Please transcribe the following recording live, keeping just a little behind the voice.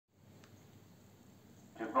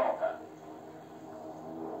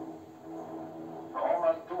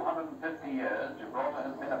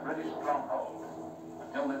British stronghold.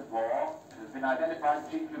 Until this war, it has been identified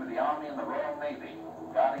chiefly with the Army and the Royal Navy,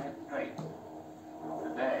 guarding its straits.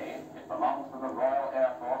 Today, it belongs to the Royal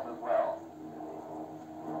Air Force as well.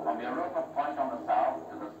 From the Europa Point on the south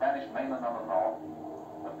to the Spanish mainland on the north,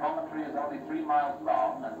 the promontory is only 3 miles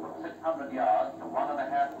long and from 600 yards to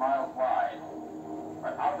 1.5 miles wide.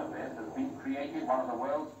 But out of this has been created one of the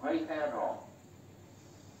world's great aerodromes.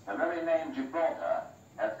 The very name Gibraltar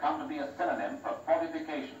has come to be a synonym for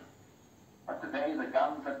fortification. But today the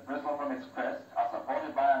guns that bristle from its crest are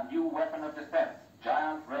supported by a new weapon of defense,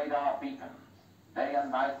 giant radar beacons, day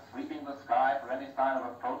and night sweeping the sky for any sign of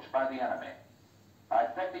approach by the enemy.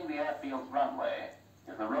 Bisecting the airfield's runway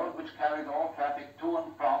is the road which carries all traffic to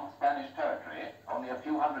and from Spanish territory, only a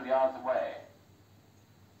few hundred yards away.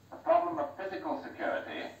 The problem of physical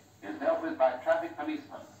security is dealt with by traffic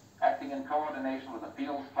policemen, acting in coordination with the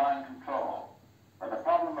field's flying control. But the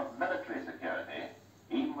problem of military security,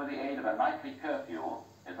 even with the aid of a nightly curfew,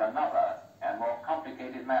 is another and more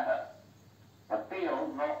complicated matter. The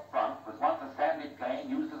field north front was once a sandy plain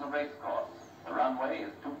used as a race course. The runway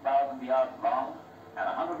is 2,000 yards long and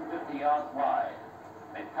 150 yards wide.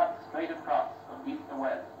 It cuts straight across from east to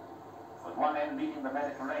west, with one end meeting the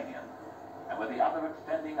Mediterranean and with the other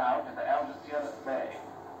extending out into Algeciras Bay.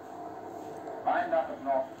 Lined up at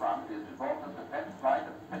north front is Gibraltar's defense flight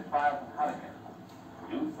of Spitfires and Hurricanes,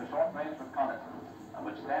 used for short-range reconnaissance and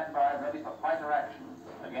which stand by ready for fighter action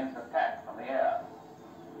against attack from the air.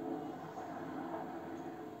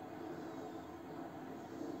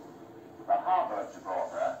 The harbour of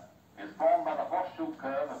Gibraltar is formed by the horseshoe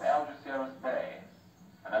curve of Algeciras Bay,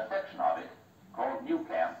 and a section of it, called New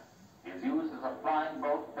Camp, is used as a flying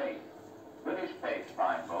boat base. British-based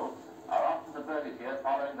flying boats are often diverted here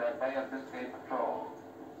following their Bay of Biscay patrol,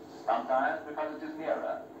 sometimes because it is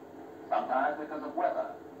nearer, sometimes because of weather,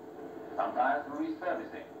 sometimes for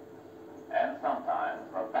reservicing, and sometimes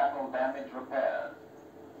for battle-damage repairs.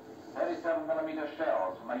 37mm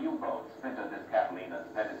shells from a U-boat splintered this Catalina's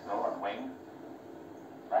pedestal and wing.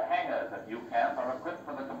 The hangars at New Camp are equipped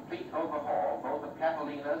with a complete overhaul both of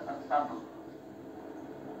Catalinas and Sunderlands.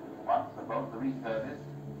 Once the boats are reserviced,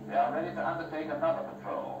 they are ready to undertake another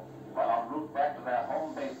patrol while en route back to their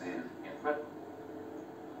home bases in Britain.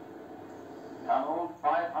 Tunneled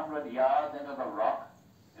 500 yards into the rock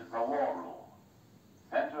is the War Room,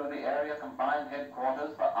 center of the area combined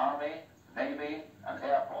headquarters for Army, Navy, and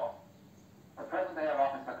Air Force. The present Air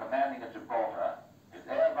Officer commanding at Gibraltar is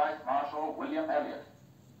Air Vice Marshal William Elliott.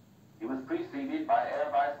 He was preceded by Air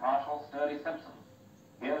Vice Marshal Sturdy Simpson,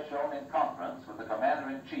 here shown in conference with the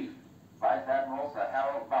Commander-in-Chief, Vice Admiral Sir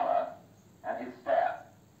Harold Buller, and his staff.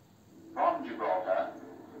 From Gibraltar,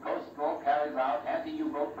 Coastal carries out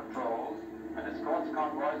anti-U-boat patrols and escorts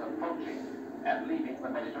convoys approaching and leaving the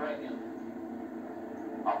Mediterranean.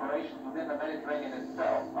 Operations within the Mediterranean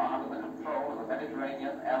itself are under the control of the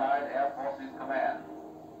Mediterranean Allied Air Forces Command.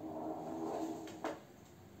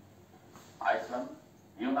 Iceland,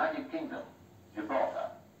 United Kingdom,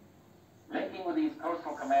 Gibraltar. Linking with these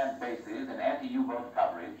coastal command bases in anti-U-boat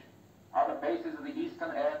coverage are the bases of the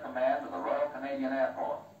Eastern Air Command of the Royal Canadian Air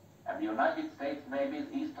Force and the United States Navy's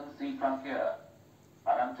Eastern Sea Frontier.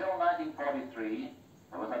 But until 1943,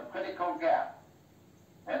 there was a critical gap.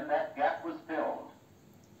 Then that gap was filled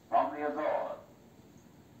from the Azores.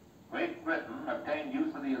 Great Britain obtained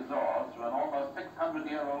use of the Azores through an almost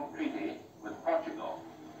 600-year-old treaty with Portugal.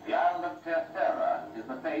 The island of Terceira is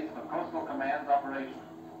the base for Coastal Command's operations.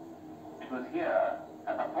 It was here,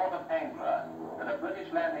 at the port of Angra, that a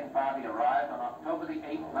British landing party arrived on October the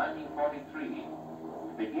 8th, 1943,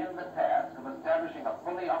 to begin the task of establishing a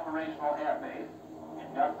fully operational airbase in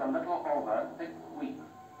just a little over 6 weeks.